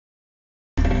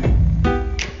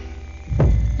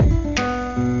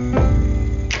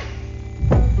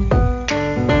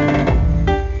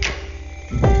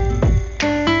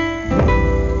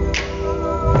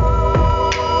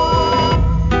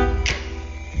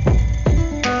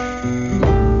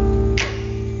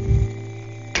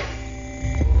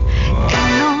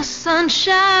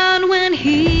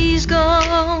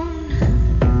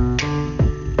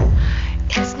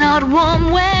not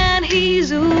warm when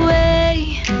he's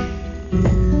away.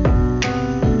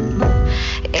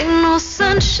 Ain't no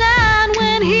sunshine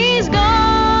when he's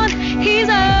gone. He's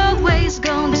always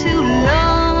gone too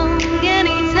long.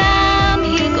 Anytime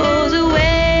he goes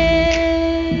away,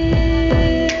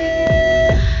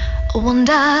 I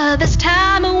wonder this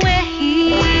time where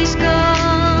he's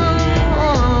gone.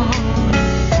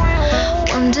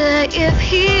 Wonder if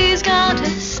he's gonna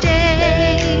stay.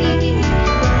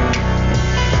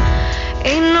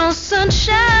 Ain't no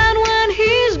sunshine when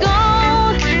he's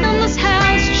gone, and this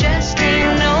house just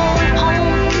ain't no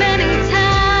home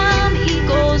anytime he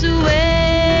goes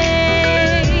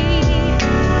away.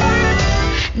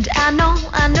 And I know,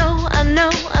 I know, I know,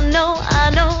 I know,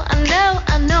 I know, I know,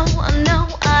 I know, I know,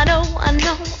 I know, I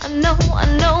know, I know, I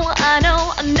know, I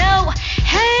know, I know.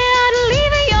 Hey, I'd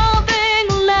leave your thing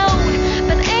alone,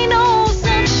 but ain't no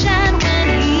sunshine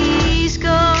when he's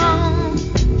gone.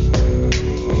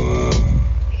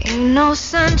 Ain't no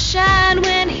sunshine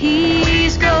when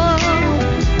he's gone.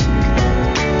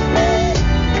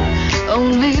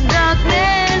 Only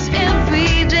darkness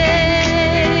every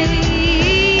day.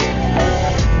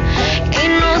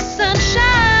 Ain't no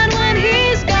sunshine when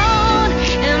he's gone,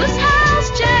 and this house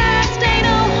just ain't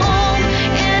no home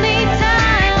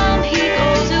anytime he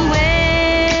goes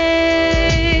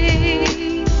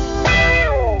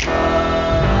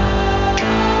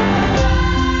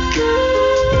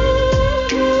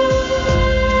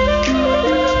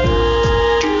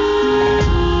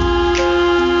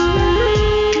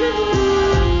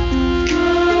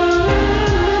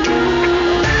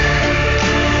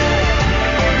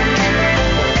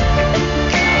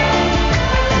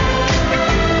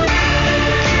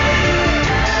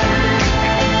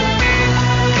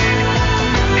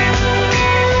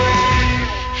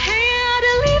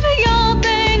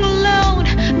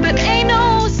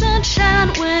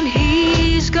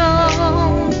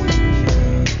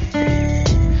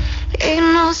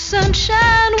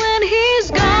sunshine when he's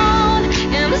gone,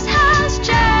 and this house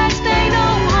just ain't no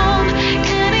home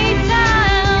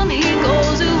anytime he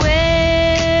goes away.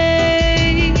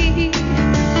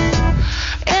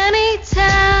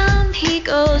 Anytime he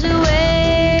goes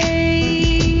away.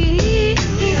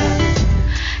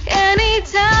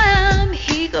 Anytime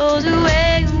he goes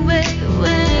away, away,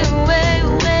 away, away,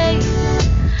 away.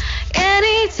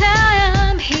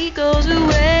 Anytime he goes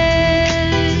away.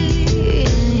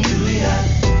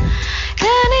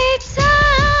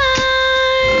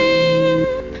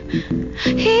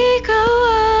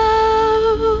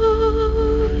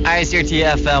 ICRT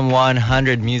FM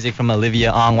 100 music from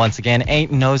Olivia Ong once again.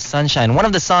 Ain't No Sunshine. One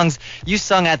of the songs you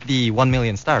sung at the 1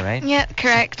 Million Star, right? Yeah,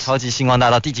 correct. 超级星光大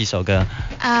道第几首歌？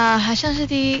好像是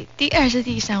第二是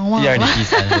第三，忘了。第二第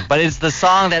三。But it's the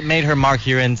song that made her mark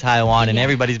here in Taiwan, and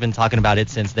everybody's been talking about it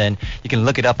since then. You can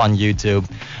look it up on YouTube.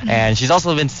 And she's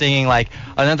also been singing, like,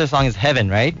 another song is Heaven,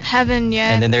 right? Heaven,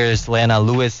 yeah. And then there's Lena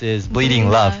Lewis's Bleeding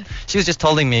Love. She was just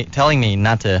telling me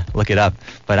not to look it up,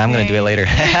 but I'm going to do it later.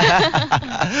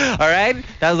 All right?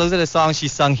 Those are the songs she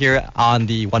sung here on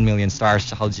the 1 Million Stars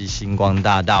超级星光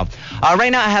大道.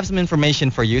 Right now I have some information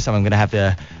for you, so I'm going to have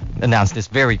to announce this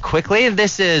very quickly.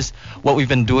 This is what we've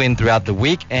been doing throughout the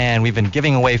week, and we've been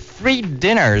giving away free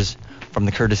dinners from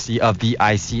the courtesy of the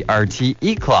ICRT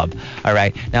E-Club. All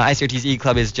right. Now, ICRT's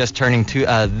E-Club is just turning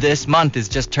this month is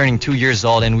just turning 2 years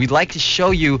old, and we'd like to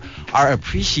show you our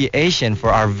appreciation for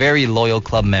our very loyal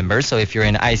club members. So if you're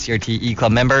an ICRT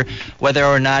E-Club member, whether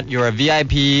or not you're a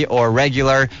VIP or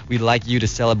regular, we'd like you to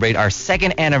celebrate our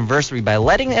second anniversary by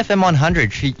letting FM 100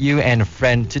 treat you and a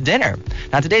friend to dinner.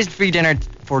 Now, today's free dinner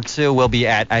for two will be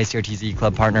at ICRT's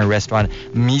E-Club partner restaurant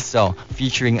Miso,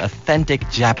 featuring authentic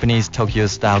Japanese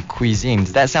Tokyo-style cuisine.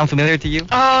 Does that sound familiar to you?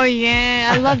 Oh,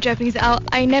 yeah. I love Japanese.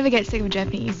 I never get sick of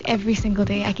Japanese. Every single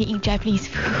day I can eat Japanese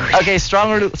food. Okay,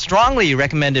 strongly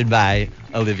recommended by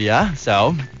Olivia.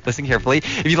 So listen carefully.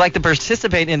 If you'd like to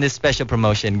participate in this special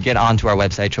promotion, get onto our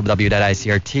website,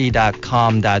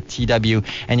 www.icrt.com.tw,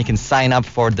 and you can sign up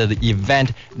for the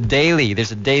event daily.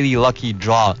 There's a daily lucky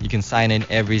draw. You can sign in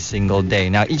every single day.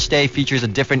 Now, each day features a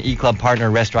different E-Club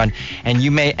partner restaurant, and you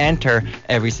may enter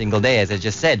every single day, as I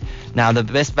just said. Now, the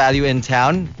best value in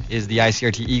town is the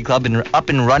ICRT E-Club, been up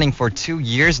and running for 2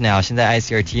 years now. 现在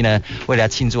ICRT 呢，为了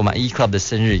庆祝我们 E-Club 的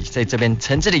生日，在这边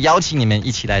诚挚的邀请你们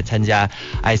一起来参加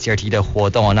ICRT 的活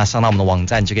动哦。那上到我们的网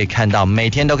站就可以看到，每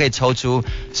天都可以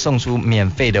送出免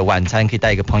费的晚餐，可以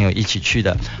带一个朋友一起去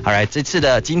的。Alright，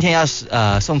 今天要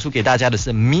送出给大家的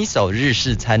是 Miso 日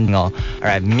式餐厅哦。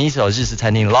Alright， Miso 日式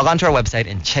餐厅 ，log on to our website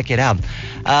and check it out.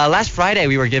 Last Friday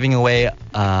we were giving away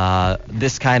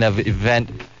this kind of event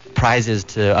prizes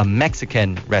to a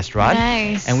Mexican restaurant.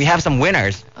 Nice. And we have some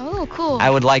winners. Oh. Oh, cool. I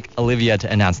would like Olivia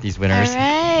to announce these winners. All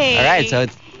right. All right, so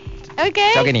it's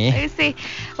Okay. 交给你。 Let's see.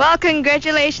 Well,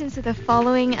 congratulations to the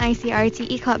following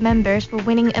ICRT E-Club members for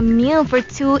winning a meal for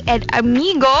two at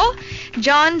Amigo.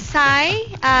 John Sai,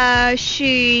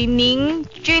 Xu Ning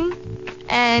Jun,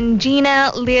 and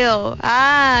Gina Liu.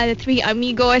 The three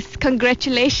amigos.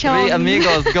 Congratulations. 3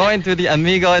 amigos going to the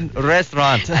Amigo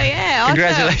restaurant. Oh, yeah, awesome.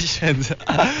 Congratulations.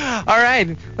 All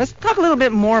right, let's talk a little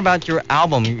bit more about your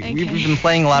album. We've been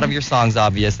playing a lot of your songs,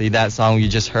 obviously. That song you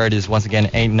just heard is, once again,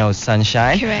 Ain't No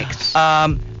Sunshine. Correct.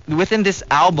 Within this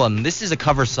album, this is a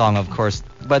cover song, of course,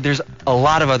 but there's a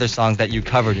lot of other songs that you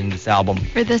covered in this album.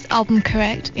 For this album,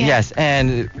 correct. Yeah. Yes,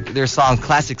 and there's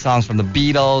classic songs from the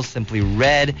Beatles, Simply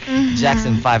Red,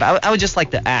 Jackson 5. I would just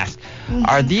like to ask,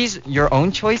 are these your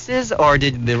own choices, or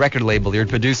did the record label, your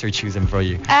producer, choose them for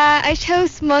you? I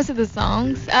chose most of the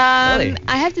songs. Really?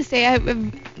 I have to say,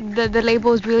 the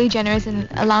label was really generous in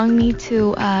allowing me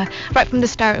to, right from the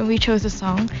start when we chose the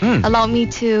song, allow me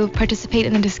to participate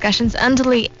in the discussions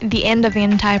until the end of the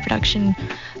entire production.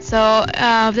 So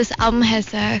this album has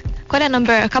quite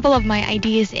a couple of my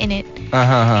ideas in it.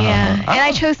 Yeah, and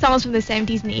I chose songs from the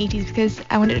 70s and 80s because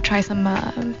I wanted to try some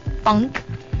funk.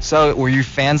 So were you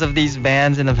fans of these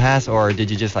bands in the past, or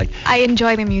did you just like... I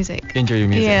enjoy the music. Enjoy your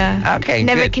music? Yeah. Okay,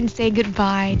 Never good. Can Say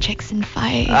Goodbye, Jackson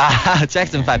 5.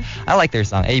 Jackson 5. I like their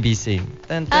song, ABC.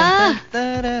 Dun, dun,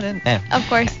 dun, dun, dun, dun. Yeah. Of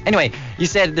course. Anyway, you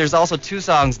said there's also 2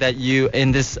 songs that you,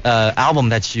 in this album,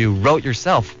 that you wrote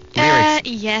yourself. Lyrics.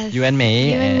 Yes. You and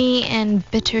Me. You and Me and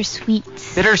Bittersweet.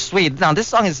 Bittersweet. Now, this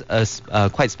song is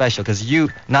quite special because you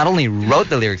not only wrote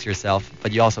the lyrics yourself,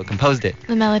 but you also composed it.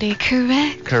 The melody,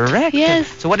 correct. Correct. Yes.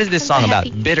 So what is this I'm song so about?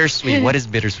 happy. Bittersweet. What is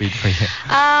Bittersweet for you?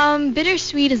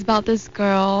 Bittersweet is about this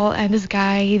girl and this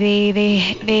guy.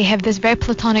 They have this very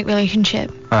platonic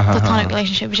relationship.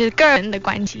 Which is 个人的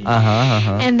关系.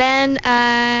 And then,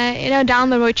 down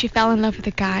the road she fell in love with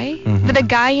a guy. But the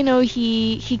guy,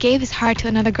 he gave his heart to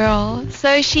another girl.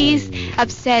 So she's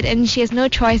upset and she has no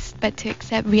choice but to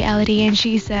accept reality. And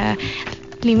she's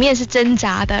里面是挣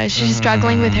扎的. She's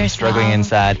struggling with herself. Struggling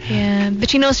inside. Yeah, but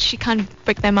she knows she can't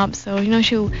break them up. So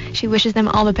she wishes them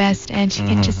all the best, and she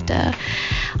can just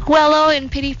wallow in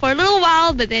pity for a little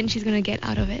while, but then she's gonna get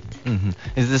out of it.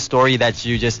 Is this a story that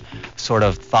you just sort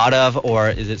of thought of, or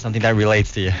is it something that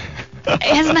relates to you? It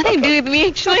has nothing to do with me,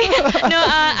 actually. No,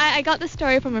 I got the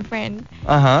story from a friend.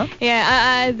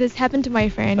 Yeah, this happened to my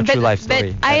friend. A true life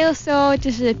story. But I also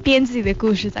就是编自己的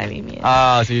故事在里面.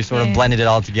 So you sort of blended it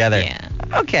all together. Yeah.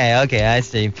 Okay, I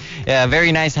see. Yeah,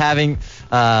 very nice having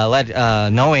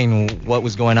knowing what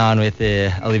was going on with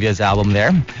Olivia's album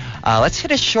there. Let's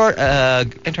hit a short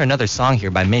enter another song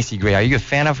here by Macy Gray. Are you a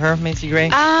fan of her, Macy Gray?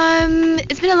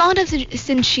 It's been a long time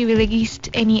since she released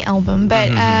any album,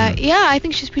 but yeah, I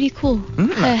think she's pretty cool.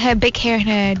 Her big hair and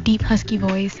her deep husky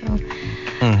voice. So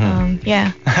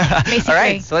yeah. Macy All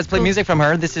Gray. right, so let's play music from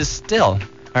her. This is Still.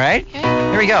 All right,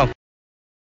 here we go.